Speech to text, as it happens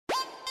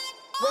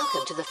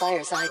Welcome to the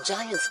Fireside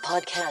Giants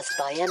podcast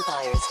by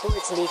Empire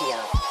Sports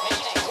Media.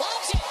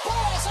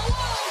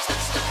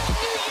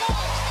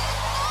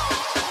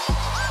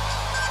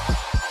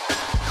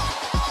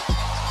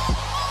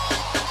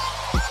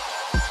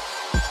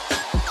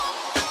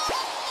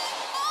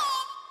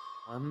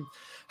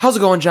 How's it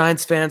going,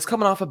 Giants fans?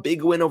 Coming off a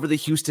big win over the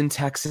Houston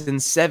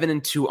Texans,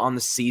 7-2 on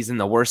the season,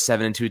 the worst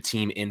 7-2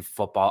 team in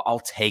football.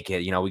 I'll take it.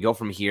 We go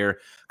from here.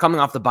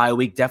 Coming off the bye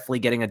week, definitely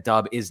getting a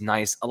dub is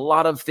nice. A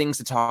lot of things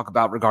to talk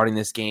about regarding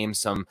this game,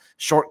 some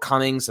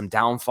shortcomings, some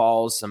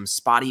downfalls, some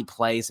spotty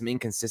play, some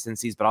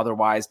inconsistencies, but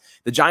otherwise,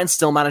 the Giants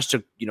still managed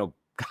to,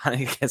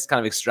 kind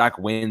of extract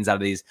wins out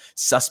of these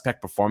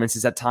suspect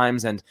performances at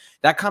times. And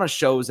that kind of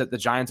shows that the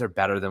Giants are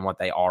better than what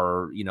they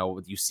are,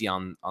 you see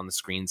on the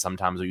screen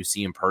sometimes, or you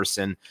see in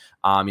person,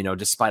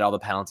 despite all the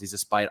penalties,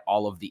 despite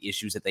all of the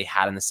issues that they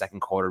had in the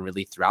second quarter,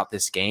 really throughout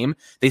this game,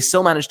 they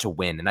still managed to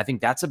win. And I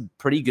think that's a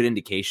pretty good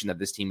indication that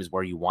this team is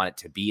where you want it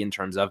to be in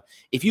terms of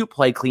if you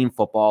play clean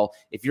football,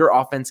 if your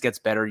offense gets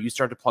better, you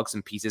start to plug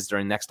some pieces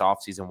during next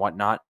offseason,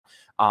 whatnot.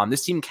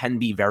 This team can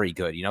be very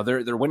good.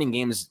 They're winning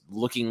games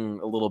looking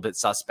a little bit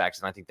suspect,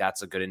 and I think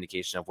that's a good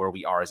indication of where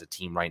we are as a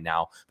team right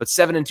now. But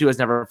 7-2 has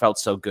never felt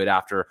so good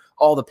after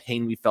all the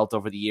pain we felt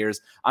over the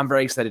years. I'm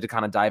very excited to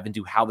kind of dive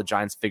into how the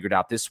Giants figured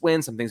out this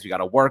win, some things we got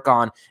to work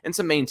on, and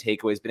some main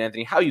takeaways. But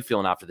Anthony, how are you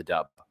feeling after the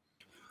dub?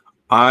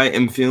 I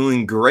am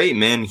feeling great,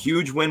 man.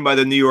 Huge win by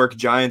the New York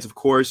Giants, of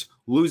course.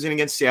 Losing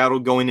against Seattle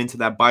going into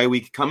that bye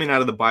week, coming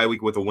out of the bye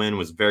week with a win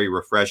was very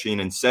refreshing.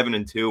 And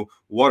 7-2,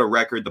 what a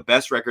record, the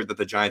best record that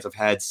the Giants have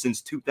had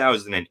since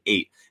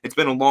 2008. It's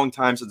been a long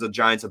time since the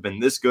Giants have been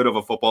this good of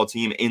a football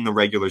team in the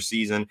regular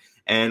season.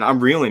 And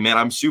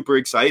I'm super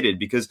excited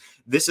because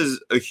this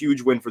is a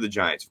huge win for the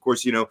Giants. Of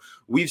course,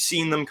 we've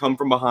seen them come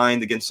from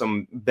behind against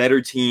some better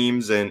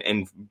teams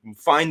and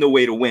find a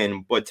way to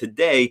win. But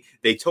today,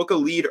 they took a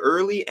lead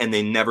early and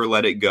they never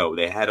let it go.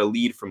 They had a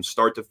lead from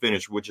start to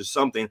finish, which is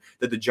something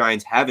that the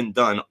Giants haven't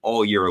done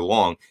all year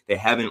long. They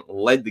haven't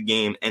led the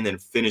game and then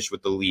finished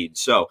with the lead.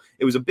 So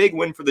it was a big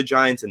win for the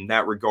Giants in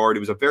that regard.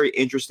 It was a very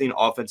interesting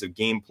offensive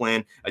game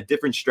plan, a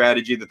different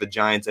strategy that the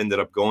Giants ended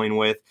up going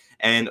with.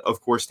 And of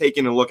course,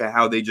 taking a look at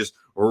how they just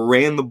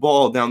ran the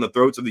ball down the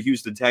throats of the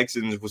Houston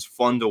Texans was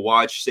fun to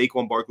watch.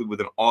 Saquon Barkley with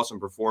an awesome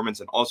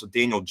performance, and also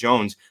Daniel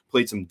Jones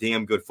played some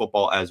damn good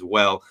football as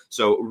well.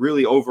 So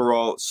really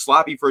overall,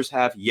 sloppy first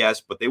half,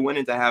 yes, but they went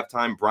into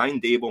halftime. Brian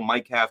Dable,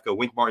 Mike Kafka,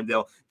 Wink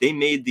Martindale, they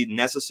made the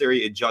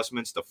necessary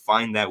adjustments to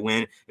find that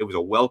win. It was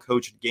a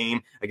well-coached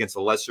game against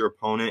a lesser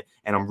opponent,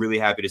 and I'm really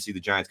happy to see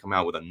the Giants come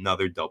out with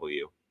another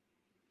W.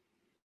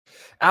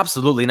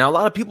 Absolutely. Now, a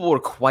lot of people were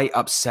quite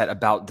upset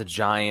about the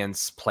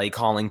Giants' play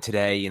calling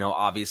today.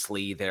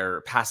 Obviously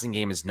their passing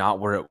game is not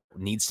where it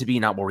needs to be,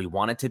 not where we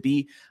want it to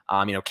be.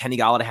 Kenny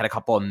Golladay had a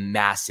couple of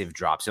massive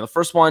drops. The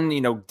first one,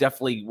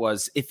 definitely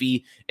was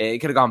iffy. It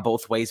could have gone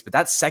both ways, but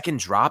that second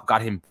drop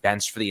got him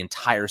benched for the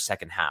entire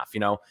second half.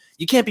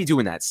 You can't be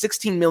doing that.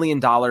 $16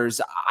 million.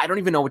 I don't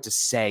even know what to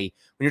say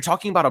when you're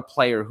talking about a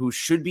player who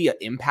should be an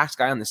impact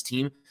guy on this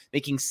team,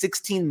 making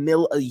 $16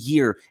 million a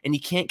year, and he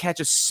can't catch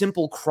a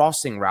simple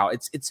crossing route.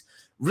 It's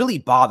really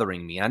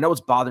bothering me. And I know it's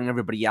bothering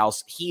everybody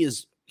else. He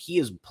has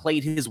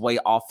played his way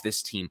off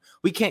this team.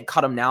 We can't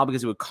cut him now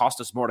because it would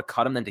cost us more to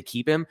cut him than to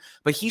keep him,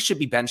 but he should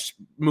be benched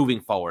moving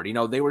forward.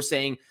 They were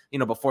saying,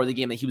 before the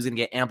game that he was going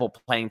to get ample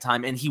playing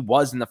time, and he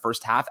was in the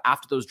first half.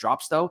 After those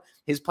drops, though,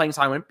 his playing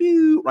time went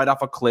right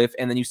off a cliff,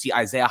 and then you see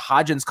Isaiah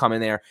Hodgins come in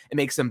there and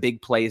make some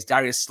big plays.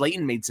 Darius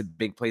Slayton made some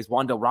big plays.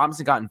 Wan'Dale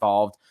Robinson got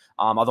involved.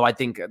 Although I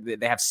think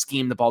they have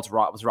schemed the ball to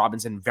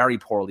Robinson very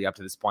poorly up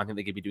to this point. I think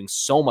they could be doing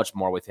so much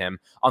more with him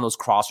on those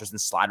crossers and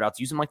slide routes.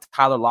 Use him like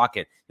Tyler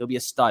Lockett. He'll be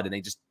a stud, and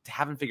they just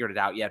haven't figured it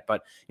out yet.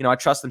 But, I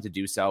trust them to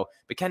do so.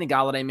 But Kenny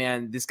Golladay,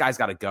 man, this guy's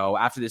got to go.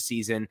 After this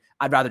season,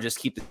 I'd rather just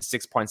keep the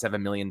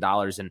 $6.7 million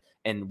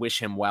and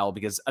wish him well,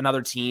 because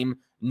another team,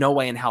 no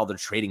way in hell they're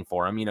trading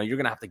for him. You're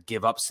going to have to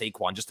give up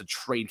Saquon just to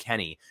trade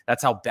Kenny.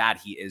 That's how bad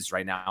he is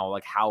right now,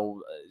 like how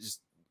just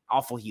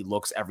awful he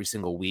looks every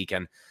single week.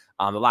 And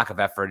the lack of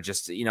effort,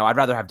 just, I'd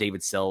rather have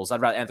David Sills.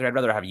 I'd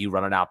rather have you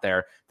running out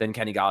there than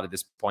Kenny Golladay at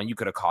this point. You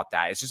could have caught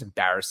that. It's just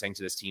embarrassing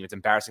to this team. It's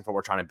embarrassing for what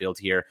we're trying to build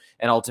here.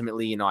 And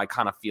ultimately, I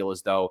kind of feel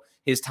as though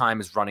his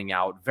time is running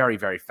out very,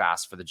 very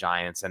fast for the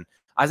Giants. And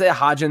Isaiah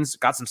Hodgins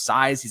got some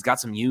size. He's got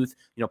some youth,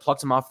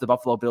 plucked him off the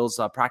Buffalo Bills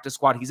practice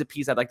squad. He's a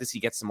piece I'd like to see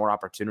get some more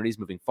opportunities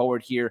moving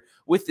forward here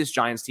with this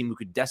Giants team, who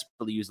could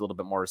desperately use a little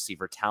bit more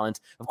receiver talent.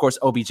 Of course,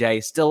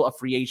 OBJ, still a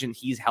free agent.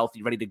 He's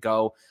healthy, ready to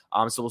go.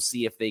 So we'll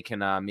see if they can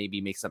maybe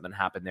make something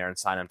happen there and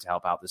sign him to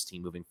help out this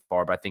team moving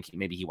forward. But I think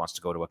maybe he wants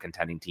to go to a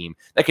contending team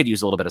that could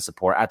use a little bit of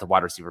support at the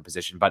wide receiver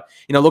position. But,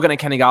 looking at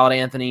Kenny Golladay,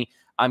 Anthony,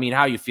 how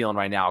are you feeling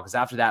right now? Because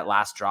after that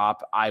last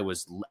drop, I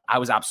was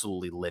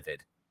absolutely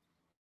livid.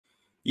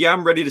 Yeah,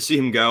 I'm ready to see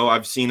him go.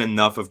 I've seen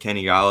enough of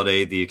Kenny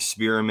Golladay. The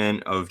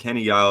experiment of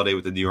Kenny Golladay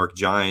with the New York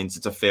Giants,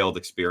 it's a failed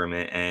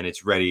experiment, and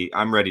it's ready.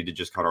 I'm ready to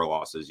just cut our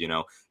losses,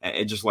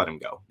 and just let him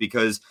go.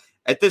 Because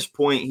at this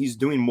point, he's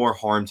doing more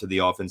harm to the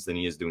offense than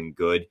he is doing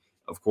good.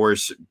 Of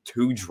course,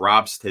 2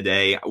 drops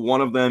today.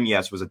 One of them,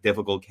 yes, was a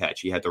difficult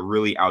catch. He had to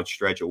really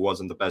outstretch. It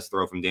wasn't the best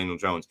throw from Daniel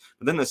Jones.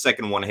 But then the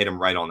second one hit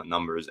him right on the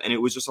numbers. And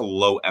it was just a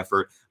low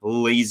effort,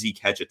 lazy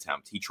catch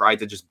attempt. He tried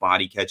to just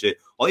body catch it.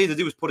 All he had to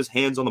do was put his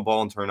hands on the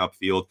ball and turn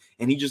upfield.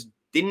 And he just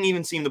didn't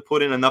even seem to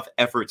put in enough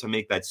effort to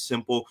make that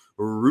simple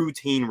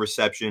routine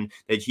reception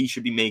that he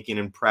should be making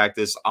in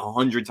practice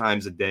 100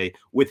 times a day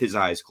with his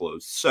eyes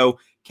closed. So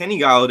Kenny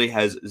Golladay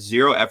has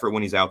zero effort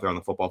when he's out there on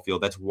the football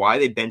field. That's why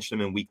they benched him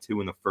in week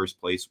 2 in the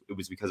first place. It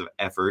was because of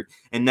effort.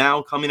 And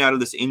now coming out of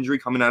this injury,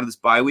 coming out of this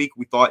bye week,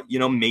 we thought,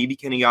 maybe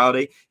Kenny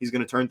Golladay, he's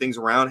going to turn things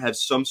around, have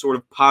some sort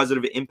of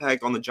positive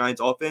impact on the Giants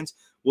offense.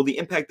 Well, the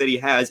impact that he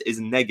has is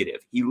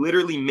negative. He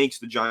literally makes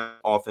the Giants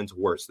offense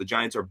worse. The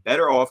Giants are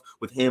better off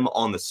with him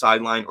on the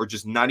sideline or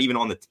just not even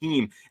on the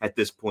team at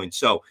this point.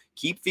 So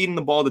keep feeding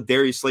the ball to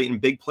Darius Slayton.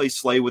 Big play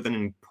Slay with an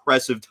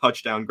impressive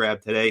touchdown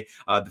grab today.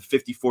 The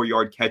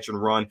 54-yard catch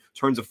and run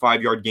turns a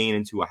 5-yard gain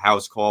into a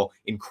house call.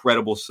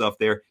 Incredible stuff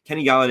there.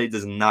 Kenny Golladay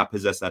does not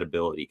possess that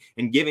ability.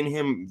 And giving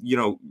him,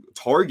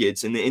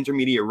 targets in the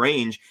intermediate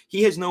range,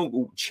 he has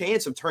no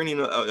chance of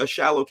turning a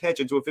shallow catch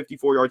into a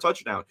 54-yard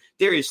touchdown.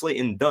 Darius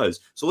Slayton does.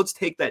 So let's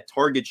take that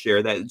target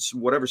share, that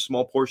whatever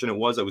small portion it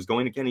was that was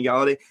going to Kenny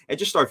Golladay, and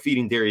just start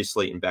feeding Darius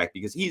Slayton back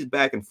because he's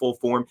back in full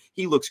form.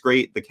 He looks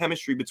great. The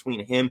chemistry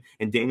between him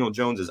and Daniel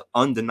Jones is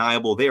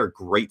undeniable. They are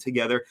great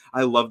together.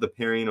 I love the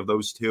pairing of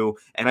those two,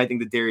 and I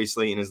think that Darius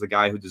Slayton is the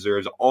guy who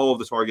deserves all of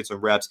the targets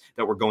and reps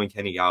that were going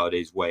Kenny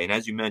Galladay's way. And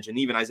as you mentioned,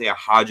 even Isaiah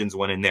Hodgins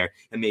went in there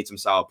and made some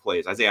solid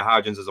plays. Isaiah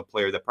Hodgins is a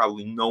player that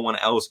probably no one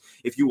else,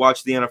 if you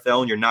watch the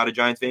NFL and you're not a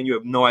Giants fan, you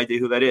have no idea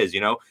who that is.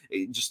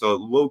 Just a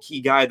low-key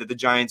guy that the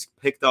Giants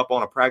picked up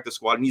on a practice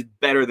squad, and he's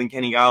better than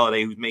Kenny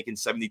Golladay, who's making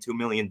 $72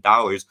 million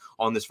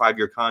on this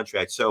 5-year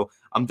contract. So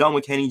I'm done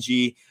with Kenny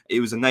G.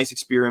 It was a nice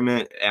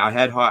experiment. I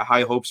had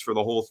high hopes for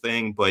the whole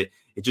thing, but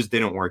it just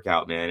didn't work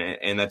out, man.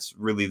 And that's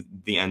really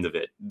the end of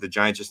it. The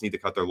Giants just need to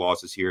cut their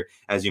losses here.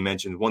 As you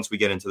mentioned, once we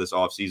get into this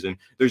offseason,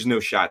 there's no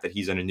shot that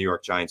he's in a New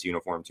York Giants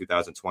uniform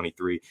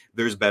 2023.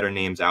 There's better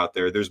names out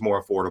there. There's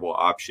more affordable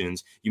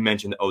options. You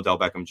mentioned Odell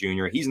Beckham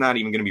Jr. He's not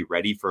even going to be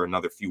ready for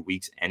another few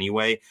weeks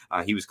anyway.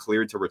 He was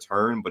cleared to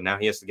return, but now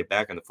he has to get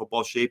back into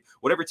football shape.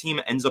 Whatever team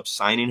ends up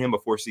signing him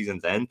before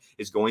season's end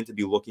is going to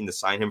be looking to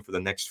sign him for the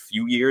next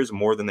few years,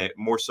 more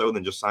so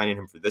than just signing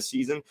him for this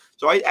season.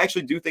 So I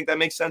actually do think that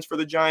makes sense for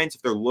the Giants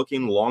if they're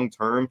looking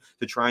long-term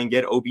to try and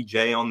get OBJ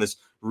on this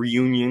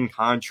reunion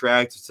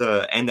contract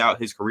to end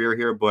out his career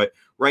here. But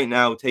right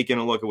now, taking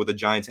a look at what the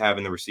Giants have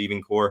in the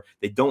receiving core,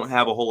 they don't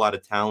have a whole lot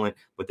of talent,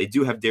 but they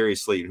do have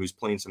Darius Slayton, who's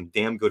playing some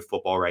damn good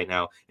football right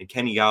now. And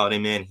Kenny Golladay,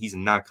 man, he's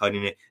not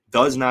cutting it,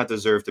 does not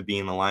deserve to be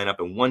in the lineup.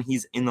 And when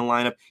he's in the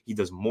lineup, he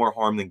does more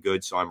harm than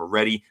good. So I'm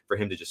ready for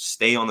him to just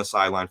stay on the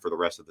sideline for the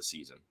rest of the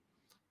season.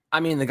 I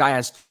mean, the guy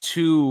has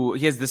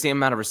he has the same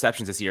amount of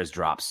receptions this year as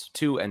drops,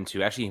 2 and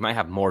 2. Actually, he might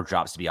have more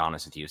drops, to be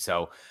honest with you.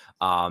 So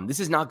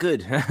this is not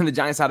good. The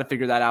Giants had to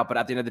figure that out. But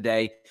at the end of the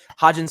day,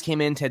 Hodgins came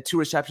in, had 2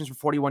 receptions for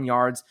 41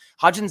 yards.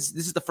 Hodgins,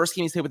 this is the first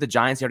game he's played with the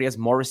Giants. He already has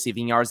more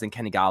receiving yards than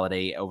Kenny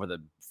Golladay over the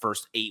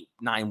first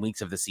 8-9 weeks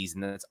of the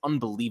season. That's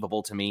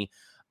unbelievable to me.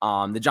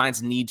 The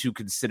Giants need to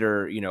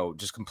consider,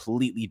 just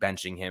completely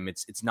benching him.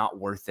 It's not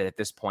worth it at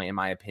this point, in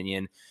my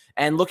opinion.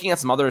 And looking at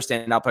some other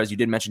standout players, you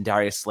did mention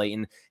Darius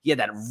Slayton. He had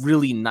that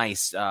really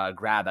nice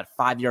grab, that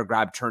 5-yard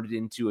grab, turned it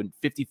into a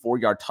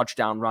 54-yard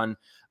touchdown run.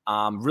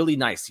 Really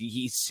nice.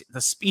 The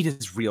speed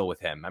is real with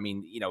him. I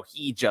mean,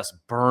 he just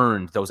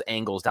burned those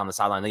angles down the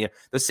sideline.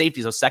 The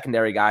safeties, those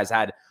secondary guys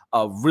had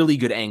a really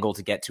good angle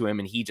to get to him,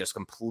 and he just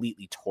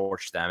completely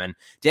torched them. And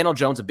Daniel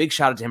Jones, a big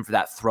shout out to him for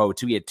that throw,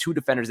 too. He had 2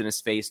 defenders in his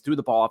face, threw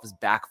the ball off his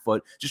back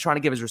foot, just trying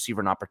to give his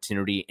receiver an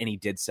opportunity, and he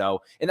did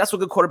so. And that's what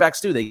good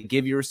quarterbacks do. They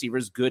give your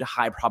receivers good,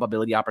 high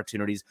probability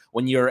opportunities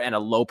when you're in a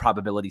low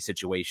probability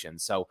situation.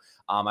 So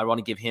I want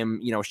to give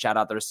him, shout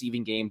out. The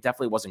receiving game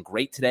definitely wasn't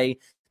great today.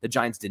 The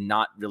Giants did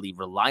not really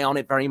rely on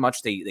it very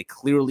much. They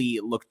clearly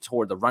looked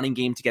toward the running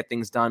game to get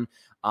things done.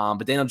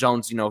 But Daniel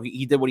Jones,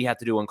 he did what he had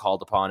to do when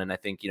called upon. And I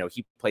think,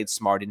 he played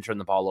smart, didn't turn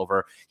the ball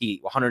over. He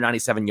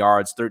 197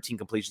 yards, 13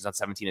 completions on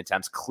 17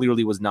 attempts,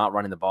 clearly was not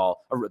running the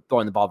ball or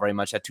throwing the ball very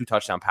much. Had 2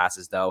 touchdown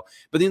passes, though.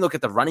 But then you look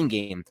at the running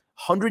game,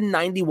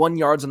 191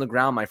 yards on the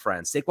ground, my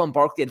friend. Saquon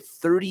Barkley had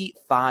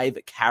 35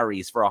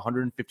 carries for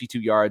 152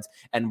 yards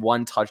and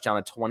 1 touchdown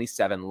at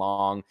 27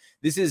 long.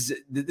 This was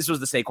the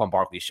Saquon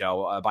Barkley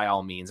show, by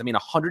all means. I mean,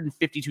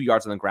 152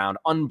 yards on the ground,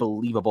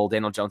 unbelievable.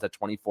 Daniel Jones had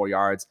 24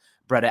 yards.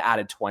 Bretta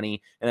added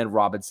 20, and then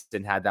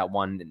Robinson had that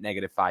 1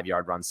 negative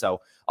 5-yard run.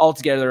 So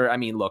altogether, I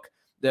mean, look,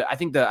 I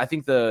think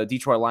the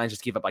Detroit Lions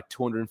just gave up like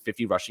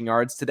 250 rushing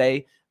yards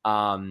today.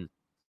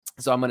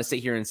 So I'm going to sit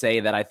here and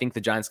say that I think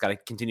the Giants got to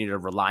continue to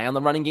rely on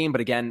the running game.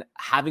 But again,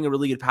 having a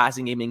really good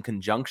passing game in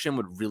conjunction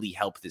would really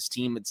help this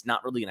team. It's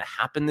not really going to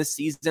happen this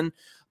season.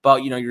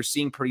 But, you're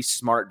seeing pretty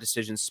smart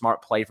decisions,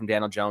 smart play from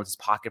Daniel Jones. His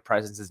pocket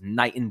presence is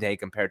night and day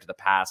compared to the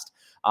past.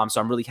 So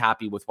I'm really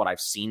happy with what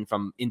I've seen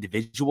from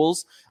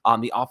individuals.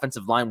 The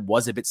offensive line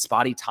was a bit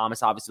spotty.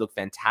 Thomas obviously looked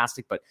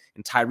fantastic, but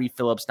Tyree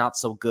Phillips, not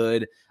so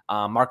good.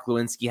 Mark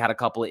Lewinsky had a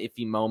couple of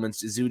iffy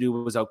moments.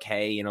 Zudu was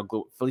okay.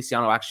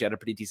 Feliciano actually had a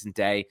pretty decent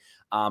day.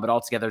 But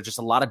altogether, just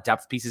a lot of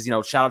depth pieces.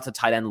 Shout out to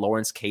tight end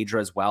Lawrence Cadra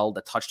as well.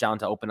 The touchdown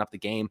to open up the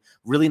game.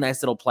 Really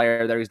nice little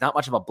player there. He's not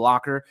much of a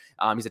blocker.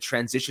 He's a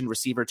transition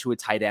receiver to a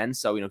tight end.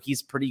 So,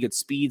 he's pretty good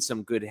speed,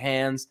 some good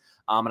hands.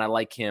 And I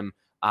like him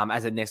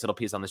as a nice little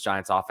piece on this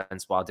Giants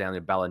offense while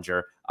Daniel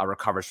Bellinger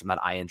recovers from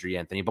that eye injury,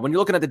 Anthony. But when you're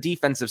looking at the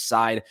defensive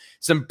side,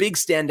 some big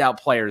standout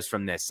players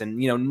from this. And,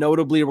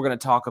 notably, we're going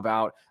to talk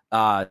about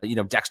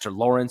Dexter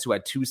Lawrence, who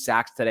had 2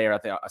 sacks today, or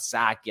a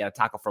sack, he had a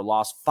tackle for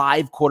loss,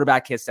 5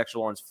 quarterback hits. Dexter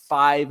Lawrence,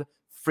 5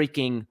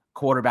 freaking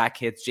quarterback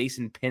hits.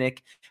 Jason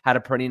Pinnock had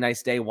a pretty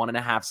nice day,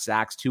 1.5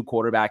 sacks, 2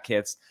 quarterback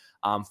hits,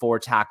 4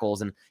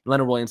 tackles. And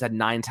Leonard Williams had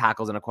 9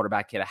 tackles and a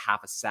quarterback hit, a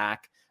half a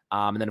sack.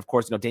 And then, of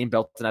course, Dane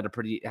Belton had a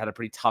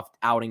pretty tough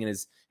outing in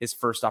his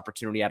first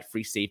opportunity at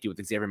free safety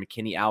with Xavier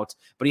McKinney out.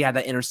 But he had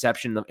that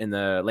interception in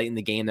the late in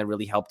the game that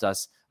really helped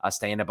us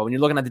stay in it. But when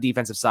you're looking at the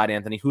defensive side,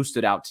 Anthony, who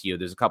stood out to you?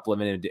 There's a couple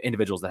of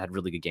individuals that had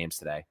really good games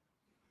today.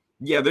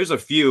 Yeah, there's a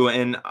few.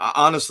 And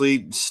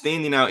honestly,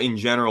 standing out in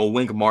general,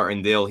 Wink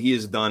Martindale, he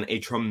has done a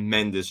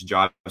tremendous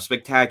job, a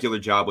spectacular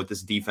job with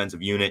this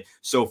defensive unit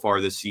so far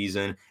this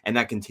season. And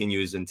that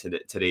continues into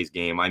today's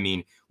game. I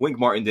mean, Wink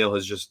Martindale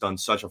has just done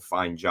such a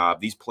fine job.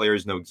 These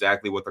players know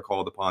exactly what they're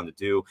called upon to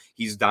do.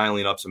 He's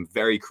dialing up some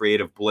very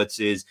creative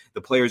blitzes.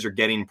 The players are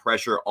getting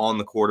pressure on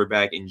the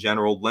quarterback in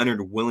general.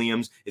 Leonard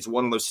Williams is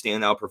one of those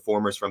standout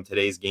performers from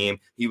today's game.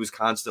 He was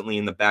constantly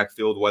in the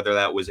backfield, whether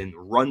that was in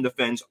run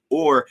defense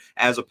or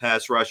as a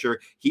pass rusher.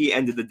 He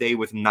ended the day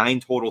with 9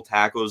 total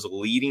tackles,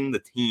 leading the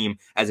team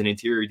as an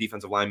interior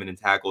defensive lineman in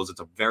tackles. It's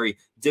a very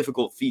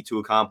difficult feat to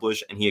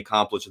accomplish, and he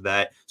accomplished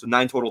that. So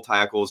 9 total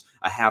tackles,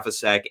 a half a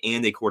sack,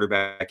 and a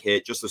quarterback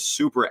hit. Just a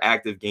super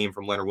active game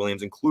from Leonard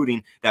Williams,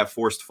 including that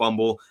forced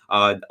fumble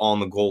on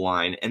the goal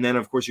line. And then,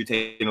 of course, you're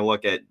taking a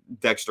look at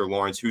Dexter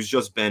Lawrence, who's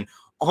just been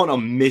on a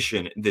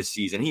mission this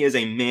season. He is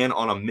a man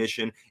on a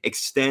mission.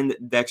 Extend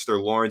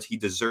Dexter Lawrence. He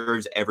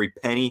deserves every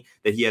penny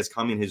that he has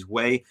coming his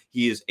way.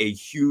 He is a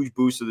huge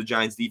boost to the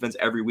Giants defense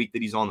every week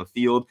that he's on the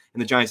field,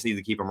 and the Giants need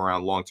to keep him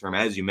around long term.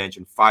 As you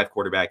mentioned, 5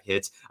 quarterback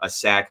hits, a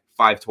sack,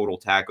 5 total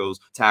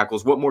tackles.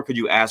 What more could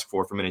you ask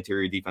for from an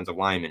interior defensive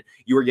lineman?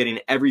 You are getting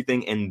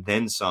everything and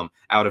then some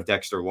out of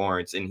Dexter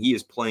Lawrence, and he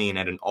is playing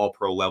at an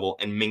all-pro level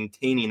and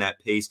maintaining that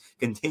pace,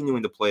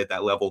 continuing to play at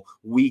that level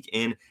week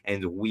in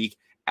and week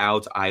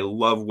out. I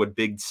love what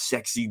big,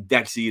 sexy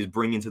Dexy is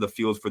bringing to the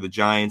field for the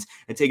Giants.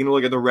 And taking a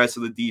look at the rest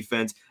of the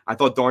defense, I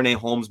thought Darnay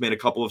Holmes made a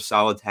couple of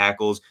solid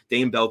tackles.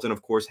 Dane Belton,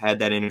 of course, had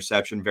that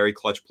interception, very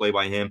clutch play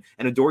by him.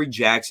 And Adoree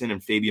Jackson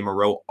and Fabian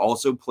Moreau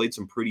also played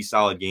some pretty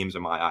solid games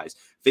in my eyes.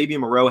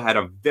 Fabian Moreau had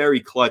a very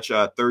clutch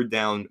third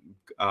down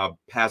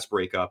pass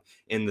breakup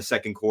in the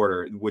second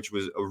quarter, which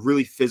was a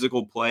really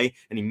physical play,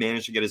 and he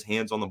managed to get his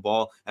hands on the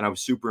ball, and I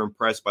was super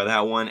impressed by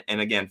that one.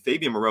 And again,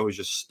 Fabian Moreau has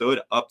just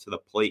stood up to the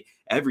plate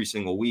every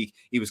single week.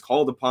 He was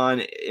called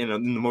upon in the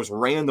most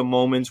random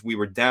moments. We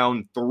were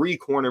down 3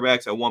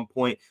 cornerbacks at one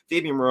point.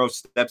 Fabian Moreau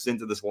steps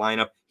into this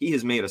lineup. He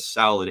has made a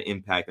solid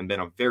impact and been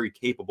a very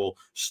capable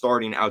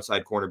starting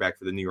outside cornerback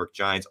for the New York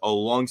Giants,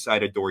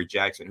 alongside Adoree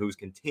Jackson, who's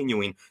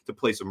continuing to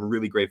play some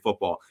really great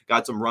football.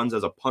 Got some runs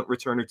as a punt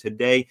returner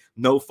today.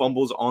 No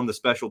fumbles on the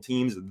special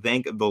teams.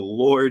 Thank the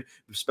Lord.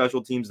 The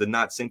special teams did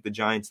not sink the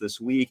Giants this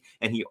week.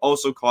 And he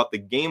also caught the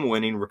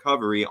game-winning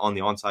recovery on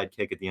the onside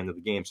kick at the end of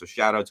the game. So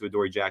shout out to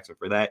Adoree Jackson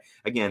for that.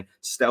 Again,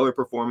 stellar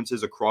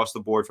performances across the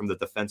board from the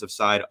defensive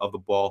side of the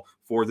ball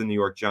for the New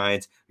York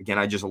Giants. Again,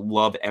 I just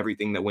love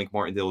everything that Wink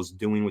Martindale is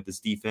doing with this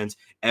defense.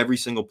 Every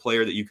single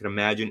player that you can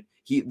imagine,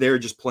 they're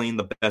just playing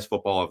the best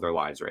football of their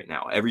lives right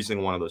now. Every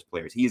single one of those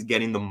players. He is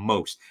getting the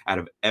most out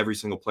of every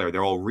single player.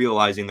 They're all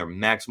realizing their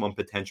maximum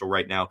potential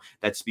right now.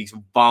 That speaks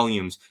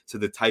volumes to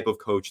the type of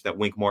coach that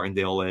Wink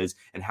Martindale is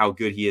and how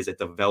good he is at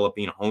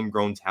developing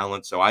homegrown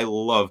talent. So I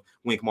love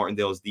Wink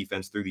Martindale's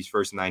defense through these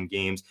first 9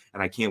 games,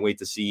 and I can't wait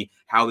to see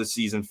how the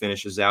season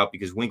finishes out,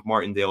 because Wink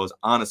Martindale is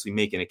honestly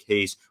making a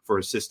case for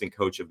assistant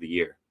coach of the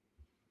year.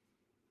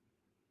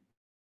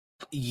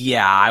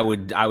 Yeah, I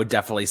would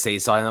definitely say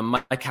so.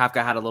 Mike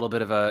Kafka had a little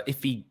bit of a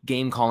iffy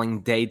game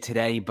calling day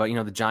today, but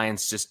the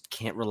Giants just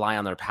can't rely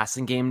on their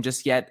passing game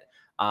just yet.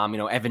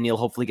 Evan Neal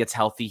hopefully gets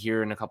healthy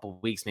here in a couple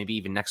of weeks, maybe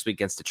even next week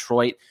against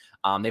Detroit.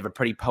 They have a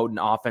pretty potent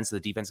offense, so the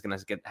defense is going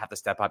to have to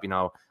step up.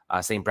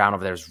 St. Brown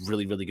over there is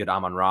really, really good.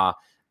 Amon-Ra,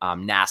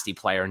 nasty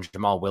player, and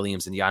Jamal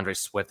Williams and DeAndre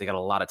Swift, they got a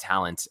lot of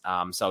talent.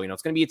 So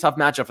it's going to be a tough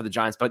matchup for the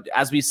Giants. But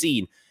as we've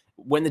seen,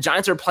 when the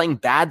Giants are playing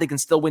bad, they can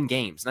still win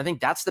games. And I think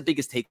that's the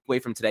biggest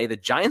takeaway from today. The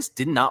Giants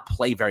did not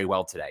play very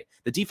well today.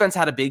 The defense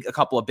had a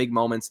couple of big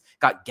moments,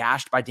 got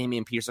gashed by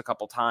Dameon Pierce a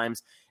couple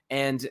times,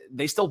 and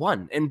they still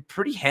won, and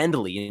pretty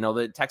handily. You know,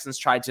 the Texans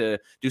tried to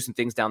do some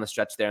things down the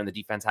stretch there, and the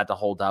defense had to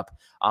hold up.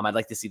 I'd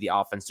like to see the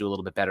offense do a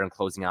little bit better in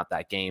closing out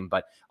that game.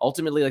 But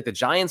ultimately, like, the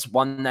Giants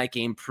won that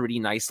game pretty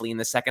nicely in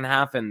the second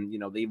half, and, you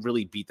know, they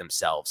really beat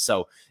themselves.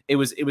 So it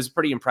was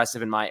pretty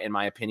impressive in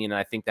my opinion. And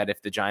I think that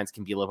if the Giants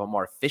can be a little bit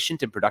more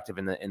efficient and productive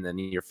in the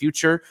near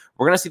future,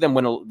 we're going to see them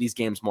win these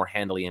games more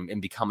handily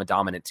and become a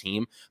dominant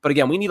team. But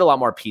again, we need a lot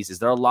more pieces.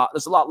 There's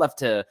a lot left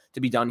to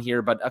be done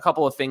here. But a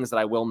couple of things that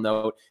I will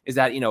note is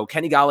that, you know,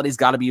 Kenny Galladay's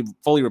got to be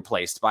fully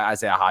replaced by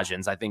Isaiah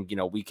Hodgins. I think, you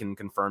know, we can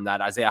confirm that.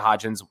 Isaiah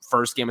Hodgins,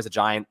 first game as a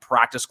Giant,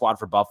 practice squad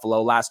for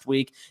Buffalo last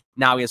week.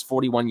 Now he has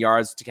 41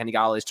 yards to Kenny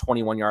Galladay's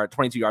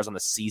 22 yards on the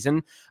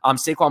season.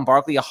 Saquon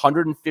Barkley,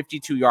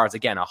 152 yards.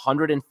 Again,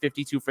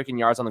 152 freaking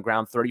yards on the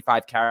ground,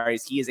 35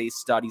 carries. He is a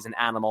stud. He's an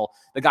animal.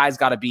 The guy's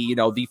got to be, you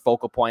know, the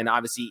focal point.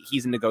 Obviously,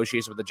 he's in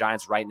negotiation with the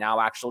Giants right now,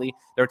 actually.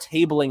 They're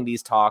tabling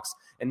these talks,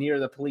 and near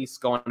the police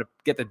going to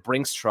get the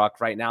Brinks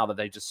truck right now that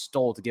they just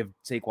stole to give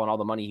Saquon all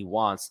the money he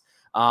wants.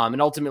 And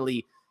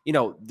ultimately, you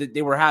know,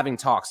 they were having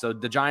talks. So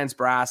the Giants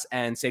brass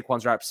and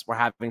Saquon's reps were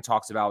having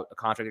talks about a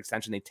contract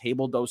extension. They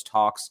tabled those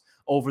talks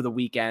over the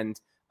weekend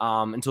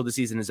until the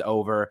season is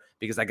over,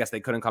 because I guess they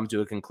couldn't come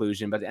to a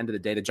conclusion. But at the end of the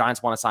day, the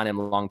Giants want to sign him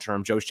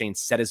long-term. Joe Schoen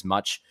said as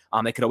much.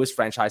 They could always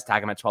franchise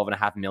tag him at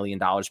 $12.5 million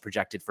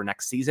projected for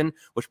next season,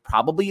 which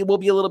probably will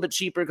be a little bit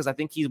cheaper because I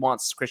think he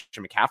wants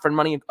Christian McCaffrey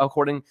money,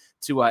 according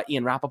to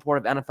Ian Rappaport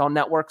of NFL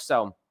Network.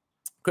 So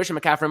Christian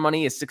McCaffrey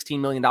money is $16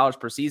 million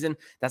per season.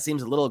 That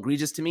seems a little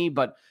egregious to me,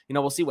 but, you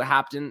know, we'll see what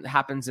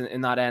happens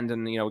in that end.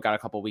 And, you know, we got a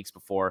couple of weeks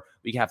before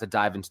we have to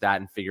dive into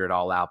that and figure it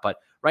all out. But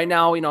right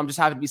now, you know, I'm just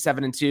happy to be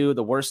 7-2,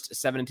 the worst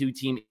 7-2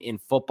 team in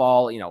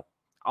football. You know,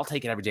 I'll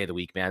take it every day of the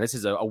week, man. This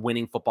is a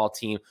winning football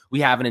team. We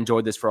haven't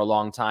enjoyed this for a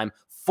long time.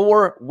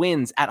 4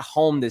 wins at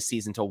home this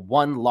season to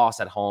 1 loss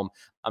at home.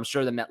 I'm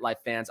sure the MetLife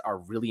fans are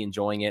really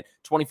enjoying it.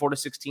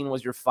 24-16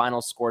 was your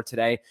final score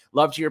today.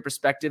 Love to hear your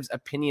perspectives,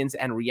 opinions,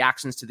 and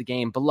reactions to the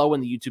game below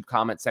in the YouTube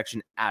comment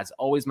section. As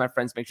always, my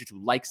friends, make sure to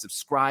like,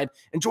 subscribe,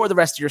 enjoy the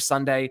rest of your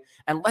Sunday,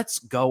 and let's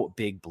go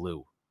Big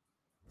Blue.